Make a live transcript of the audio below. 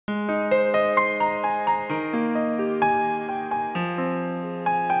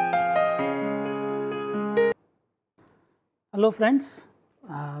Hello friends,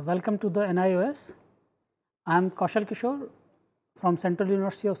 welcome to the NIOS. I am Kaushal Kishore from Central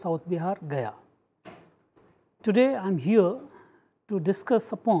University of South Bihar, Gaya. Today I am here to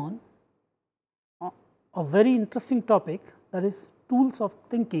discuss upon a very interesting topic, that is tools of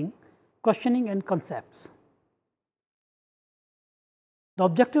thinking, questioning and concepts. The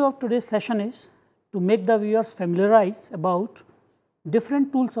objective of today's session is to make the viewers familiarize about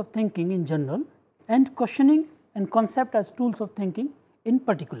different tools of thinking in general and questioning and concept as tools of thinking in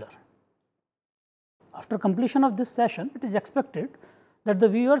particular. After completion of this session, it is expected that the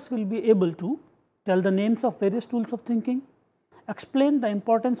viewers will be able to tell the names of various tools of thinking, explain the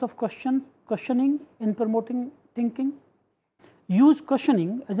importance of questioning in promoting thinking, use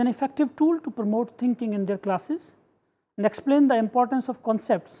questioning as an effective tool to promote thinking in their classes, and explain the importance of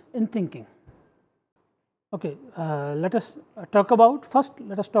concepts in thinking. Okay, let us talk about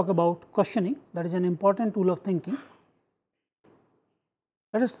questioning, that is an important tool of thinking.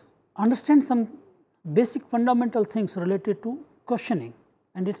 Let us understand some basic fundamental things related to questioning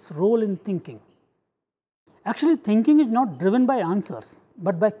and its role in thinking. Actually, thinking is not driven by answers,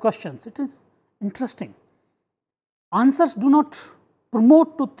 but by questions. It is interesting. Answers do not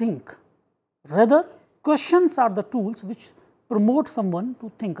promote to think, rather questions are the tools which promote someone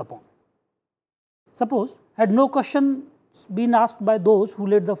to think upon. Suppose, had no questions been asked by those who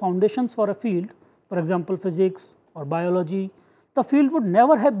laid the foundations for a field, for example, physics or biology, the field would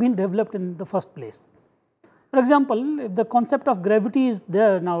never have been developed in the first place. For example, if the concept of gravity is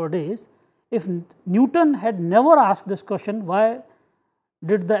there nowadays, if Newton had never asked this question, why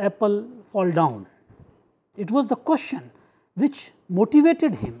did the apple fall down? It was the question which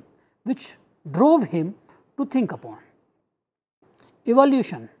motivated him, which drove him to think upon.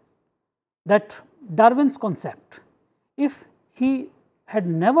 Evolution, that Darwin's concept, if he had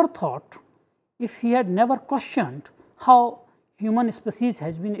never thought, if he had never questioned how human species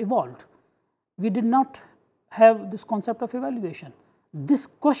has been evolved, we did not have this concept of evaluation. This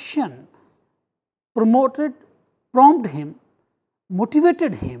question prompted him,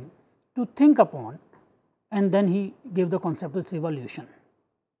 motivated him to think upon, and then he gave the concept of evolution.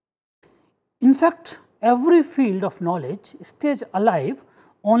 In fact, every field of knowledge stays alive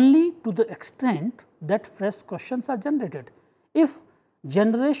only to the extent that fresh questions are generated. If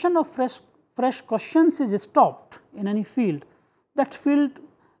generation of fresh questions is stopped in any field, that field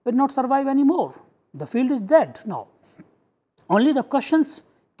will not survive anymore. The field is dead now. Only the questions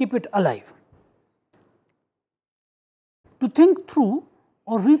keep it alive. To think through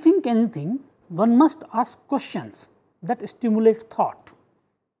or rethink anything, one must ask questions that stimulate thought.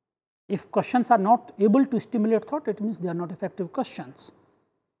 If questions are not able to stimulate thought, it means they are not effective questions.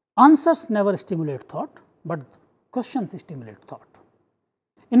 Answers never stimulate thought, but questions stimulate thought.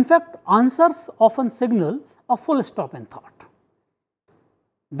 In fact, answers often signal a full stop in thought.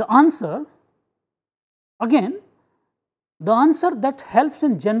 The answer, again, the answer that helps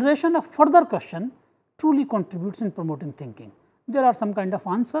in generation of further question truly contributes in promoting thinking. There are some kind of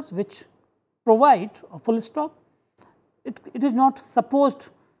answers which provide a full stop. It is not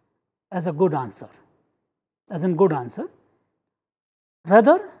supposed as a good answer, as in good answer.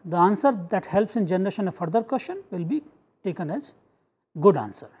 Rather, the answer that helps in generation of further question will be taken as good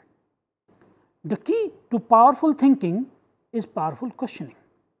answer. The key to powerful thinking is powerful questioning.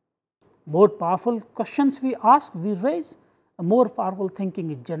 More powerful questions we ask, we raise, the more powerful thinking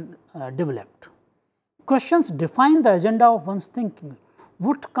is developed. Questions define the agenda of one's thinking.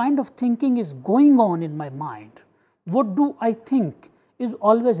 What kind of thinking is going on in my mind? What do I think is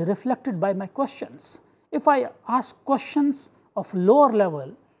always reflected by my questions. If I ask questions of lower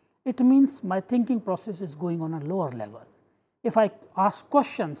level, it means my thinking process is going on a lower level. If I ask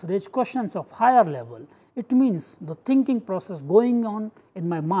questions, raise questions of higher level, it means the thinking process going on in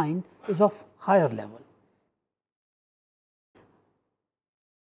my mind is of higher level.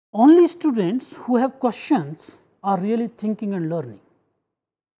 Only students who have questions are really thinking and learning.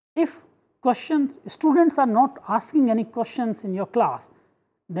 If students are not asking any questions in your class,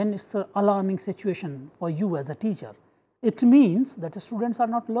 then it is an alarming situation for you as a teacher. It means that the students are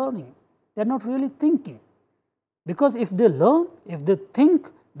not learning, they are not really thinking, because if they learn, if they think,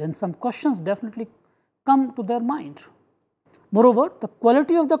 then some questions definitely come to their mind. Moreover, the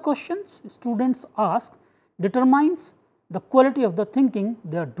quality of the questions students ask determines the quality of the thinking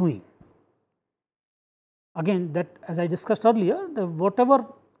they are doing. Again, that as I discussed earlier, whatever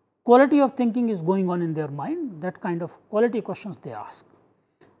quality of thinking is going on in their mind, that kind of quality questions they ask.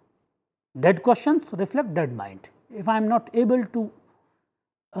 Dead questions reflect dead mind. If I am not able to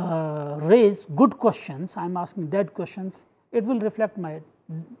raise good questions, I am asking dead questions, it will reflect my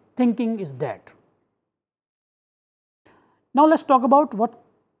thinking is dead. Now, let us talk about the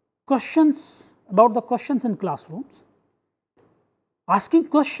questions in classrooms. Asking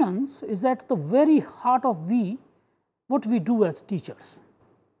questions is at the very heart of what we do as teachers.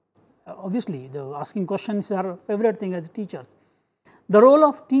 Obviously, the asking questions are our favorite thing as teachers. The role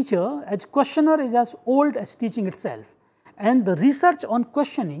of teacher as questioner is as old as teaching itself, and the research on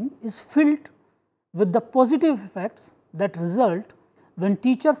questioning is filled with the positive effects that result when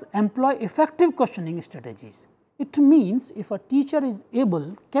teachers employ effective questioning strategies. It means if a teacher is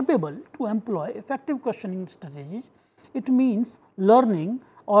capable to employ effective questioning strategies, it means learning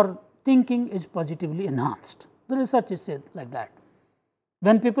or thinking is positively enhanced. The research is said like that.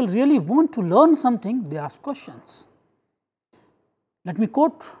 When people really want to learn something, they ask questions. Let me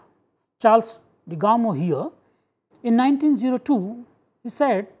quote Charles de Gaume here. In 1902, he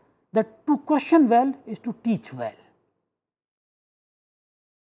said that to question well is to teach well.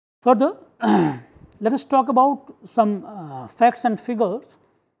 Further, let us talk about some facts and figures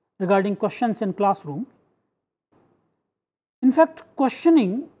regarding questions in classroom. In fact,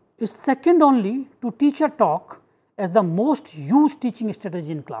 questioning is second only to teacher talk as the most used teaching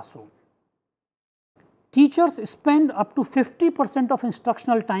strategy in classroom. Teachers spend up to 50% of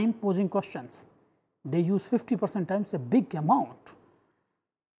instructional time posing questions. They use 50% times, a big amount.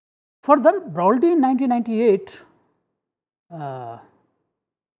 Further, Brawley in 1998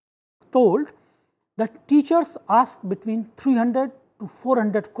 told that teachers ask between 300 to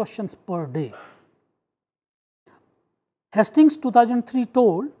 400 questions per day. Hastings 2003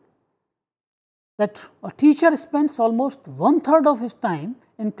 told that a teacher spends almost 1/3 of his time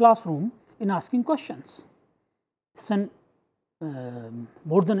in classroom in asking questions. It's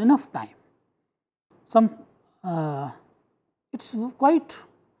more than enough time. It's quite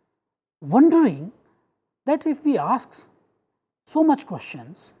wondering that if we ask so much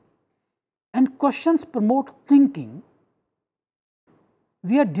questions and questions promote thinking,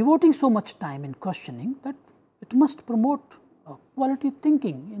 we are devoting so much time in questioning that it must promote quality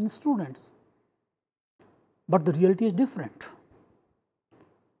thinking in students. But the reality is different.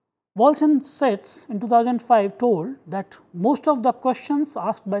 Walsh and Setz in 2005 told that most of the questions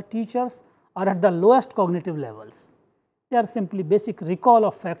asked by teachers are at the lowest cognitive levels. They are simply basic recall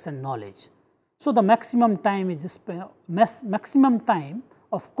of facts and knowledge. So, the maximum time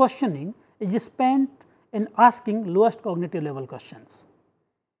of questioning is spent in asking lowest cognitive level questions.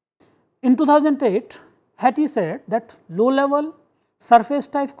 In 2008, Hattie said that low level surface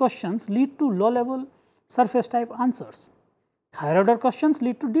type questions lead to low level surface type answers. Higher order questions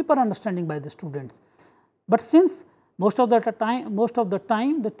lead to deeper understanding by the students. But since most of the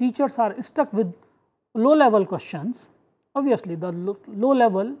time the teachers are stuck with low level questions, obviously the low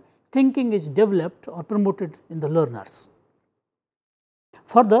level thinking is developed or promoted in the learners.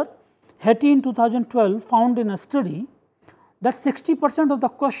 Further, Hattie in 2012 found in a study that 60% of the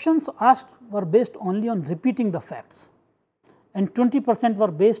questions asked were based only on repeating the facts and 20%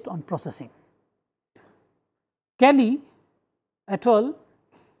 were based on processing. Kelly et al.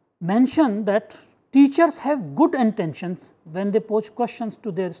 Mentioned that teachers have good intentions when they pose questions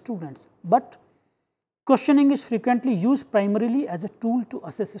to their students, but questioning is frequently used primarily as a tool to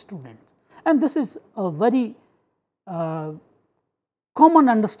assess students. And this is a very common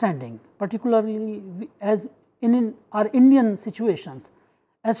understanding, particularly as in our Indian situations.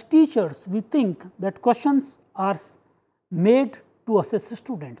 As teachers, we think that questions are made to assess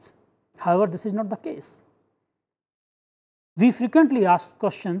students. However, this is not the case. We frequently ask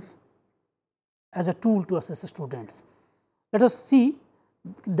questions as a tool to assess students. Let us see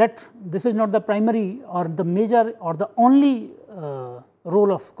that this is not the primary or the major or the only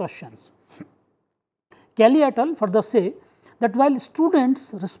role of questions. Kelly et al. Further say that while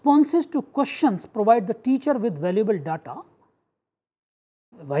students' responses to questions provide the teacher with valuable data,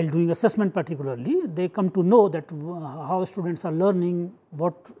 while doing assessment particularly, they come to know that how students are learning,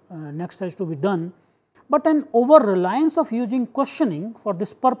 what next has to be done, but an over-reliance of using questioning for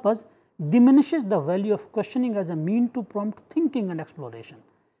this purpose diminishes the value of questioning as a mean to prompt thinking and exploration.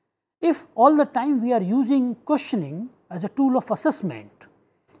 If all the time we are using questioning as a tool of assessment,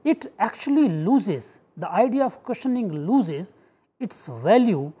 it actually loses, the idea of questioning loses its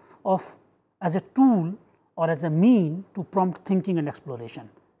value of as a tool or as a mean to prompt thinking and exploration.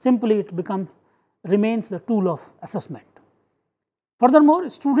 Simply it remains the tool of assessment. Furthermore,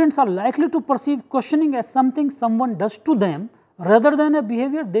 students are likely to perceive questioning as something someone does to them rather than a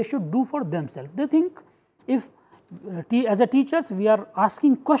behavior they should do for themselves. They think if as a teachers we are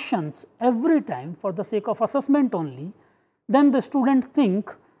asking questions every time for the sake of assessment only, then the student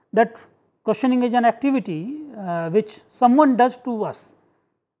think that questioning is an activity which someone does to us,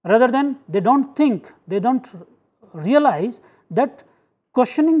 rather than they do not think, they do not realize that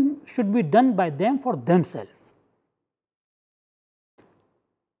questioning should be done by them for themselves.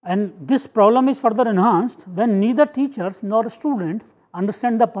 And this problem is further enhanced when neither teachers nor students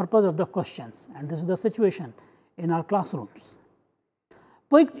understand the purpose of the questions, and this is the situation in our classrooms.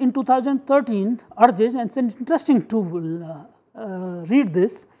 Puig in 2013 urges, and it is interesting to read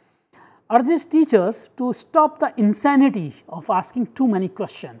this, urges teachers to stop the insanity of asking too many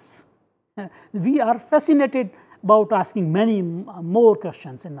questions. We are fascinated about asking many more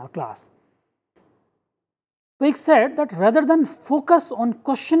questions in our class. Puig said that rather than focus on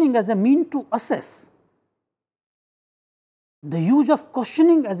questioning as a mean to assess, the use of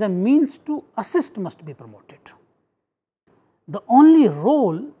questioning as a means to assist must be promoted. The only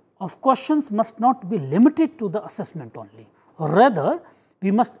role of questions must not be limited to the assessment only. Rather, we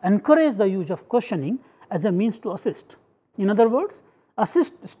must encourage the use of questioning as a means to assist. In other words,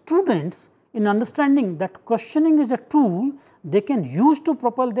 assist students in understanding that questioning is a tool they can use to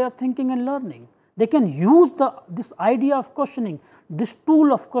propel their thinking and learning. They can use this idea of questioning, this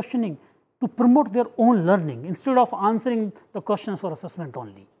tool of questioning to promote their own learning instead of answering the questions for assessment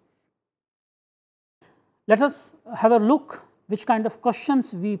only. Let us have a look which kind of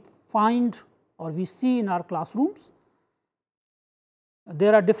questions we find or we see in our classrooms.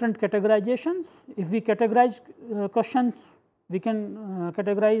 There are different categorizations. If we categorize questions, we can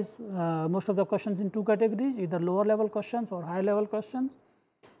categorize most of the questions in two categories, either lower level questions or higher level questions.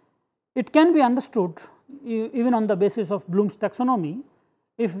 It can be understood even on the basis of Bloom's taxonomy.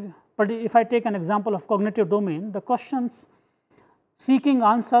 If I take an example of cognitive domain, the questions seeking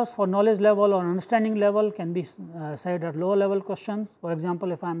answers for knowledge level or understanding level can be said at lower level questions. For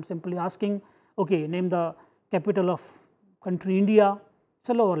example, if I am simply asking, okay, name the capital of country India, it is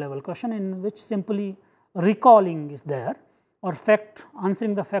a lower level question in which simply recalling is there or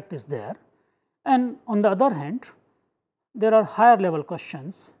answering the fact is there. And on the other hand, there are higher level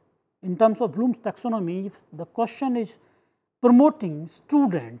questions. In terms of Bloom's taxonomy, if the question is promoting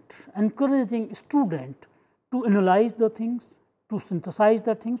student, encouraging student to analyze the things, to synthesize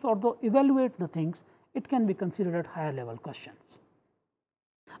the things or to evaluate the things, it can be considered higher level questions.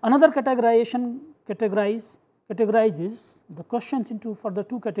 Another categorizes the questions into further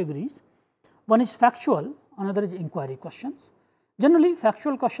two categories. One is factual, another is inquiry questions. Generally,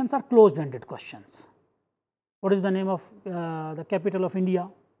 factual questions are closed-ended questions. What is the name of the capital of India?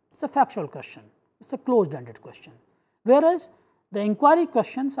 It is a factual question, it is a closed-ended question. Whereas, the inquiry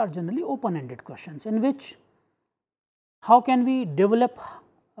questions are generally open-ended questions in which how can we develop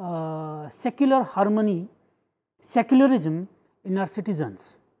secular harmony, secularism in our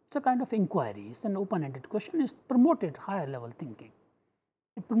citizens. It is a kind of inquiry, it is an open-ended question, it promoted higher level thinking.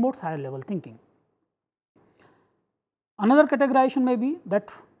 It promotes higher level thinking. Another categorization may be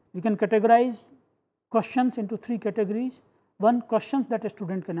that we can categorize questions into three categories. One, questions that a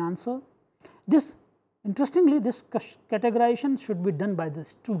student can answer. This, interestingly, this categorization should be done by the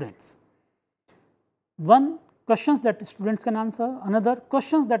students. One, questions that students can answer. Another,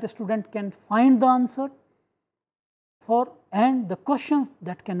 questions that a student can find the answer for, and the questions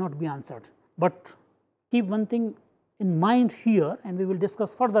that cannot be answered. But keep one thing in mind here, and we will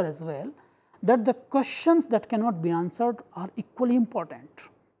discuss further as well, that the questions that cannot be answered are equally important.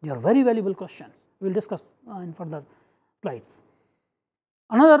 They are very valuable questions. We will discuss in further slides.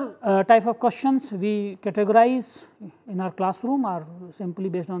 Another type of questions we categorize in our classroom are simply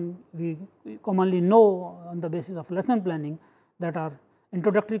based on, we commonly know on the basis of lesson planning, that are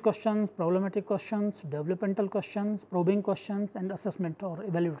introductory questions, problematic questions, developmental questions, probing questions and assessment or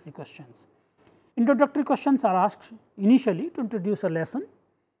evaluatory questions. Introductory questions are asked initially to introduce a lesson,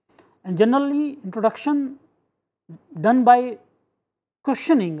 and generally introduction done by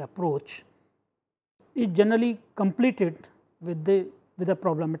questioning approach is generally completed with a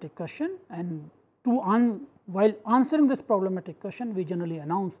problematic question, and while answering this problematic question, we generally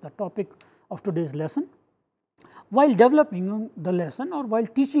announce the topic of today's lesson. While developing the lesson or while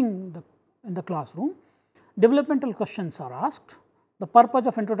teaching in the classroom, developmental questions are asked. The purpose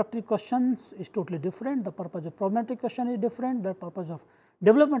of introductory questions is totally different, the purpose of problematic question is different, the purpose of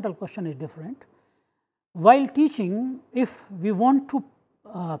developmental question is different. While teaching, if we want to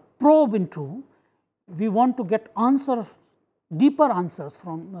probe into, we want to get answers, deeper answers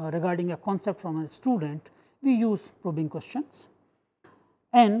from regarding a concept from a student, we use probing questions.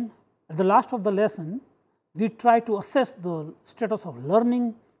 And at the last of the lesson, we try to assess the status of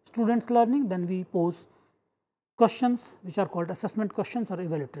learning, students learning, then we pose questions which are called assessment questions or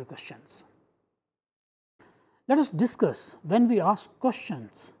evaluatory questions. Let us discuss when we ask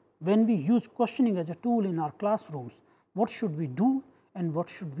questions, when we use questioning as a tool in our classrooms, what should we do and what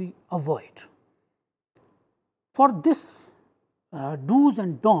should we avoid. For this do's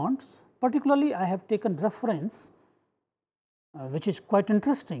and don'ts, particularly I have taken reference which is quite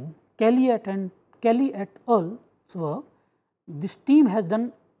interesting, Kelly et al.'s work. This team has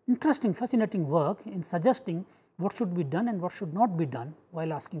done interesting, fascinating work in suggesting what should be done and what should not be done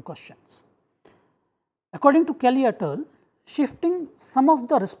while asking questions. According to Kelly et al., shifting some of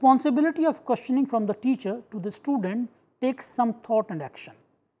the responsibility of questioning from the teacher to the student takes some thought and action.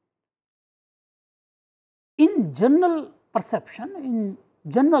 In general perception, in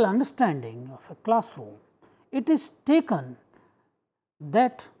general understanding of a classroom, it is taken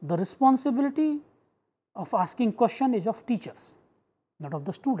that the responsibility of asking question is of teachers, not of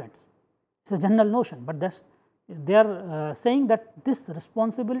the students. It is a general notion, but they are saying that this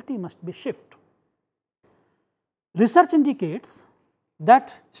responsibility must be shifted. Research indicates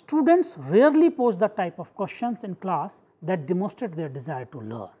that students rarely pose the type of questions in class that demonstrate their desire to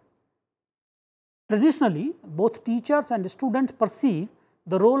learn. Traditionally, both teachers and students perceive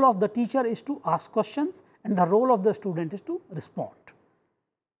the role of the teacher is to ask questions and the role of the student is to respond.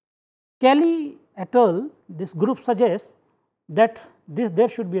 Kelly et al., this group suggests that there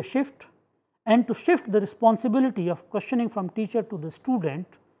should be a shift, and to shift the responsibility of questioning from teacher to the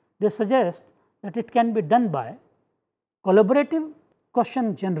student, they suggest that it can be done by collaborative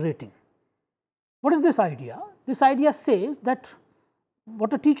question generating. What is this idea? This idea says that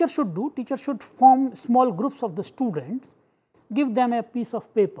what a teacher should do, teacher should form small groups of the students, give them a piece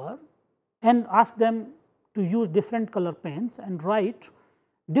of paper and ask them to use different color pens and write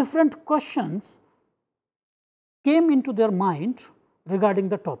different questions came into their mind regarding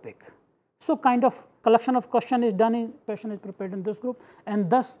the topic. So, kind of collection of question is done in, question is prepared in this group, and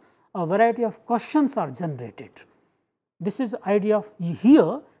thus a variety of questions are generated. This is idea of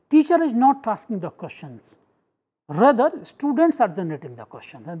here teacher is not asking the questions, rather students are generating the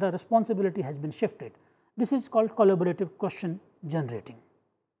questions and the responsibility has been shifted. This is called collaborative question generating.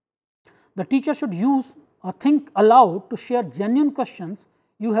 The teacher should use or think aloud to share genuine questions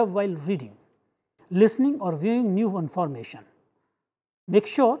you have while reading, listening or viewing new information. Make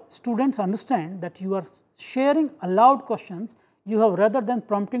sure students understand that you are sharing aloud questions you have rather than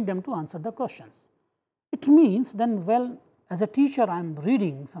prompting them to answer the questions. It means then, well, as a teacher I am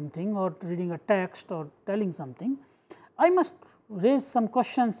reading something or reading a text or telling something, I must raise some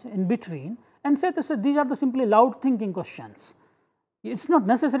questions in between and say these are the simply loud thinking questions. It is not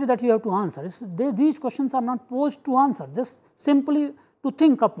necessary that you have to answer, these questions are not posed to answer, just simply to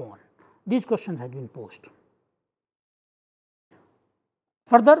think upon. These questions have been posed.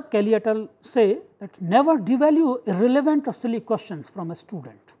 Further, Kelly et al. Say that never devalue irrelevant or silly questions from a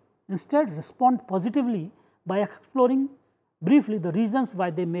student. Instead, respond positively by exploring briefly the reasons why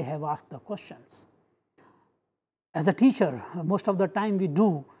they may have asked the questions. As a teacher, most of the time we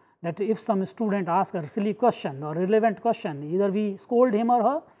do that if some student asks a silly question or irrelevant question, either we scold him or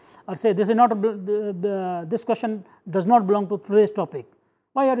her or say this is not this question does not belong to today's topic.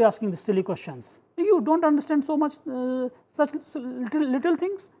 Why are you asking these silly questions? You do not understand so much such little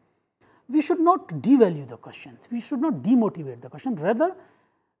things. We should not devalue the questions, we should not demotivate the question, rather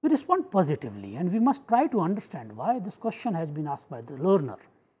we respond positively and we must try to understand why this question has been asked by the learner.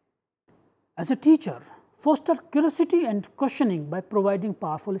 As a teacher, foster curiosity and questioning by providing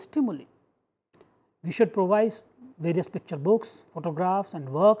powerful stimuli. We should provide various picture books, photographs and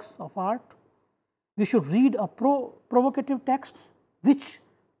works of art. We should read a provocative text which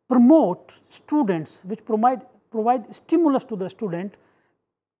promote students, which provide stimulus to the student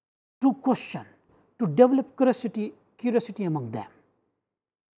to question, to develop curiosity among them.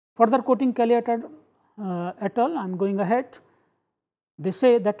 Further quoting Kelly et al., I am going ahead. They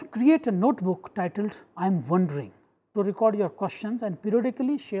say that create a notebook titled I am wondering to record your questions and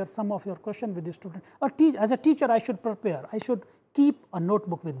periodically share some of your questions with the student. As a teacher, I should prepare, I should keep a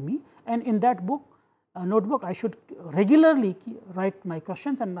notebook with me, and in that notebook I should regularly write my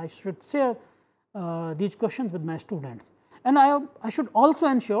questions and I should share these questions with my students. And I should also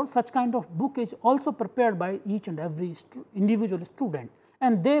ensure such kind of book is also prepared by each and every individual student,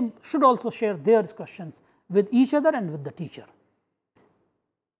 and they should also share their questions with each other and with the teacher.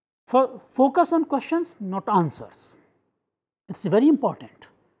 Focus on questions, not answers. It is very important.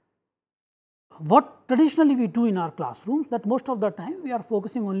 What traditionally we do in our classrooms, that most of the time we are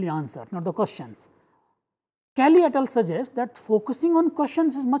focusing only answers, not the questions. Kelly et al. Suggests that focusing on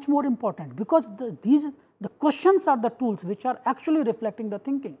questions is much more important, because the questions are the tools which are actually reflecting the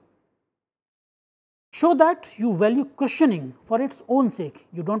thinking. Show that you value questioning for its own sake.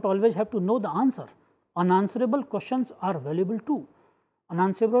 You do not always have to know the answer. Unanswerable questions are valuable too.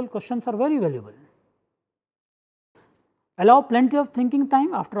 Unanswerable questions are very valuable. Allow plenty of thinking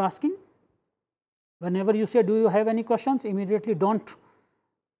time after asking. Whenever you say, do you have any questions, immediately do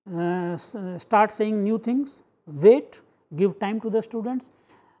not start saying new things, wait, give time to the students.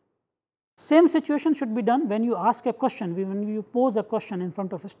 Same situation should be done when you ask a question, when you pose a question in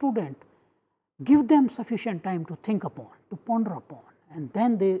front of a student, give them sufficient time to think upon, to ponder upon, and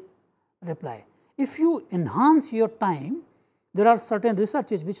then they reply. If you enhance your time, there are certain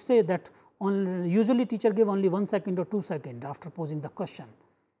researches which say that usually teacher give only 1 second or 2 seconds after posing the question.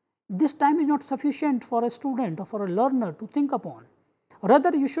 This time is not sufficient for a student or for a learner to think upon.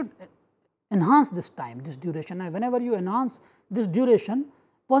 Rather, you should enhance this time, this duration, and whenever you enhance this duration,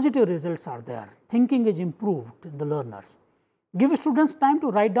 positive results are there, thinking is improved in the learners. Give students time to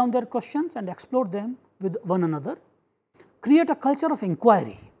write down their questions and explore them with one another. Create a culture of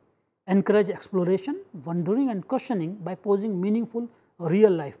inquiry, encourage exploration, wondering and questioning by posing meaningful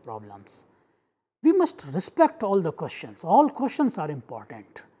real life problems. We must respect all the questions, all questions are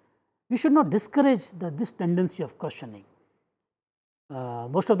important. We should not discourage this tendency of questioning.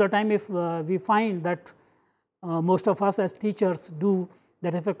 Most of the time if we find that most of us as teachers do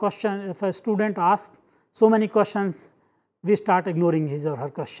that, if a student asks so many questions, we start ignoring his or her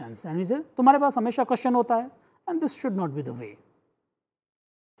questions and we say, तुम्हारे पास हमेशा question होता है, and this should not be the way.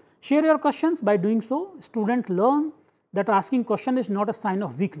 Share your questions. By doing so, students learn that asking question is not a sign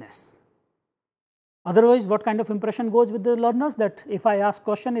of weakness. Otherwise, what kind of impression goes with the learners, that if I ask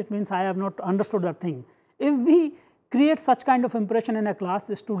question, it means I have not understood that thing. If we create such kind of impression in a class,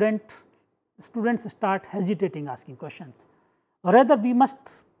 students start hesitating asking questions. Rather, we must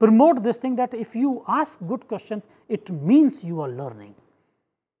promote this thing that if you ask good questions, it means you are learning.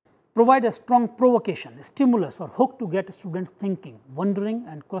 Provide a strong provocation, a stimulus or hook to get students thinking, wondering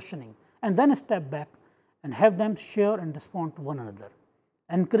and questioning, and then step back and have them share and respond to one another.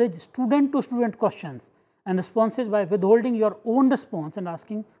 Encourage student to student questions and responses by withholding your own response and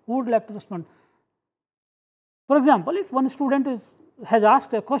asking who would like to respond. For example, if one student has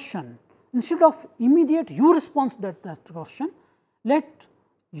asked a question, instead of immediate you response to that question, let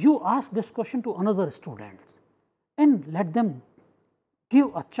you ask this question to another student and let them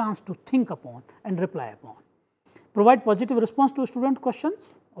give a chance to think upon and reply upon. Provide positive response to student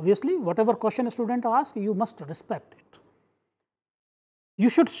questions. Obviously, whatever question a student asks, you must respect it. You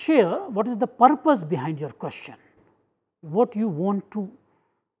should share what is the purpose behind your question, what you want to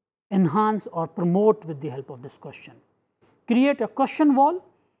enhance or promote with the help of this question. Create a question wall,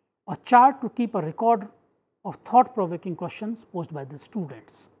 a chart to keep a record of thought-provoking questions posed by the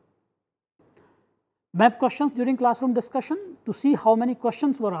students. Map questions during classroom discussion to see how many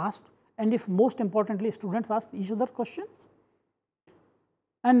questions were asked and if most importantly students asked each other questions.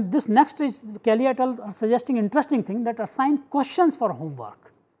 And this next is Kelly et al. Are suggesting interesting thing, that assign questions for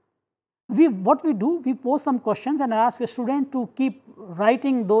homework. What we do, we pose some questions and ask a student to keep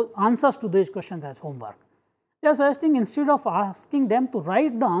writing those answers to those questions as homework. They are suggesting instead of asking them to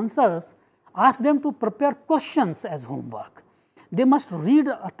write the answers, ask them to prepare questions as homework. They must read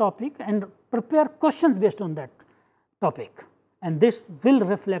a topic and prepare questions based on that topic, and this will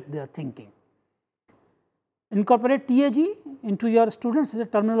reflect their thinking. Incorporate TAG into your students is a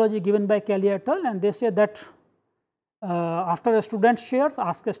terminology given by Kelly et al. And they say that after a student shares,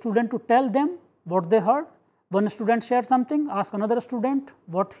 ask a student to tell them what they heard. One student shares something, ask another student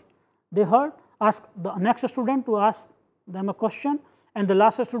what they heard, ask the next student to ask them a question, and the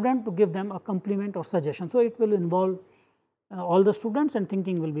last student to give them a compliment or suggestion. So, it will involve all the students and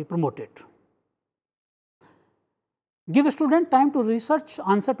thinking will be promoted. Give a student time to research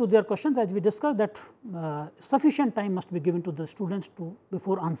answer to their questions, as we discussed that sufficient time must be given to the students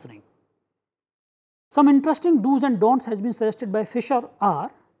before answering. Some interesting do's and don'ts has been suggested by Fisher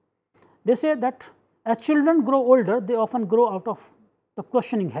are, they say that as children grow older, they often grow out of the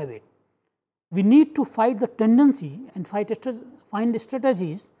questioning habit. We need to fight the tendency and find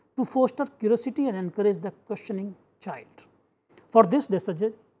strategies to foster curiosity and encourage the questioning child. For this, they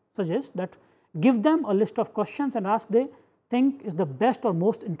suggest that give them a list of questions and ask they think is the best or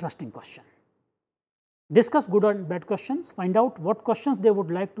most interesting question. Discuss good and bad questions, find out what questions they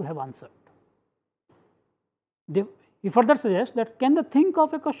would like to have answered. He further suggests that can they think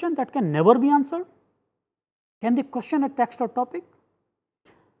of a question that can never be answered? Can they question a text or topic?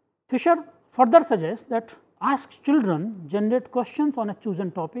 Fisher further suggests that ask children generate questions on a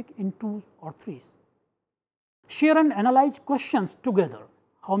chosen topic in 2s or 3s. Share and analyze questions together.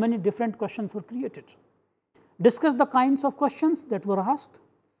 How many different questions were created? Discuss the kinds of questions that were asked.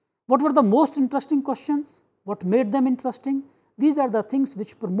 What were the most interesting questions? What made them interesting? These are the things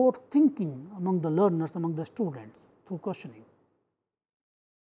which promote thinking among the learners, among the students through questioning.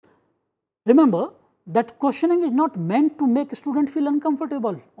 Remember that questioning is not meant to make a student feel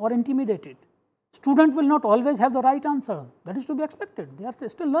uncomfortable or intimidated. Student will not always have the right answer, that is to be expected, they are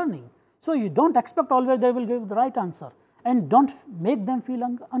still learning. So, you do not expect always they will give the right answer, and do not make them feel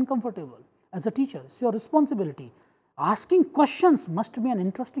uncomfortable. As a teacher, it is your responsibility. Asking questions must be an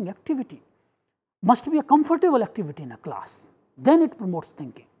interesting activity, must be a comfortable activity in a class, then it promotes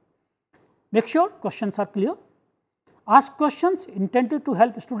thinking. Make sure questions are clear. Ask questions intended to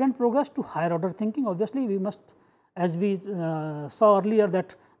help student progress to higher order thinking. Obviously, we must, as we saw earlier,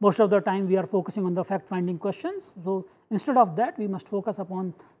 that most of the time we are focusing on the fact finding questions. So, instead of that, we must focus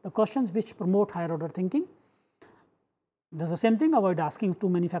upon the questions which promote higher order thinking. There is the same thing, avoid asking too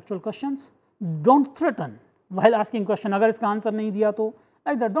many factual questions. Do not threaten while asking question, agar iska answer nahi diya to,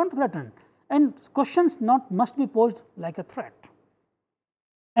 like that, do not threaten, and questions must be posed like a threat.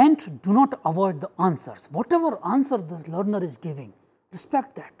 And do not avoid the answers, whatever answer the learner is giving,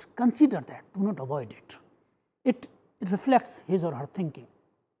 respect that, consider that, do not avoid it. It reflects his or her thinking.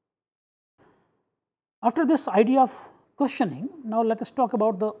 After this idea of questioning, now let us talk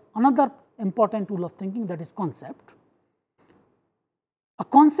about the another important tool of thinking, that is concept. A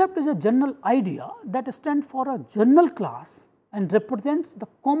concept is a general idea that stands for a general class and represents the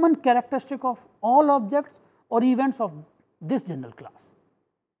common characteristic of all objects or events of this general class.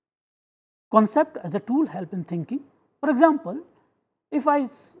 Concept as a tool help in thinking. For example, if I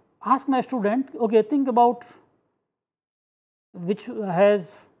ask my student, okay, think about which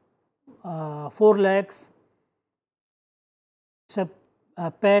has 4 legs, it is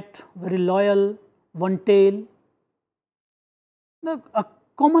a pet, very loyal, one tail.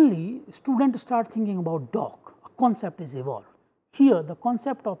 Commonly, students start thinking about dog, a concept is evolved. Here, the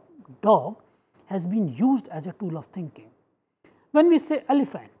concept of dog has been used as a tool of thinking. When we say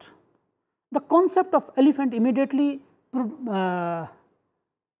elephant, the concept of elephant immediately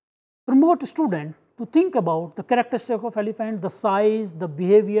promote student to think about the characteristic of elephant, the size, the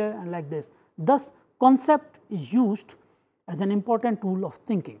behavior, and like this. Thus, concept is used as an important tool of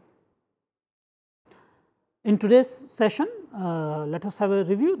thinking. In today's session, let us have a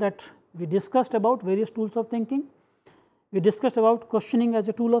review that we discussed about various tools of thinking. We discussed about questioning as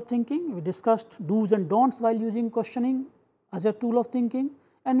a tool of thinking. We discussed do's and don'ts while using questioning as a tool of thinking,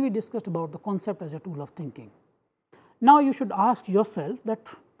 and we discussed about the concept as a tool of thinking. Now, you should ask yourself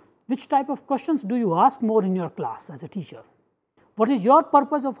that which type of questions do you ask more in your class as a teacher? What is your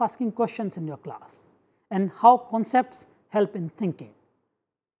purpose of asking questions in your class, and how concepts help in thinking?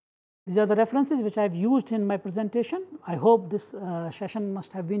 These are the references which I have used in my presentation. I hope this session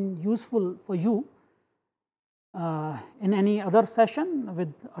must have been useful for you. In any other session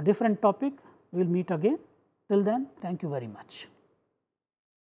with a different topic, we will meet again. Till then, thank you very much.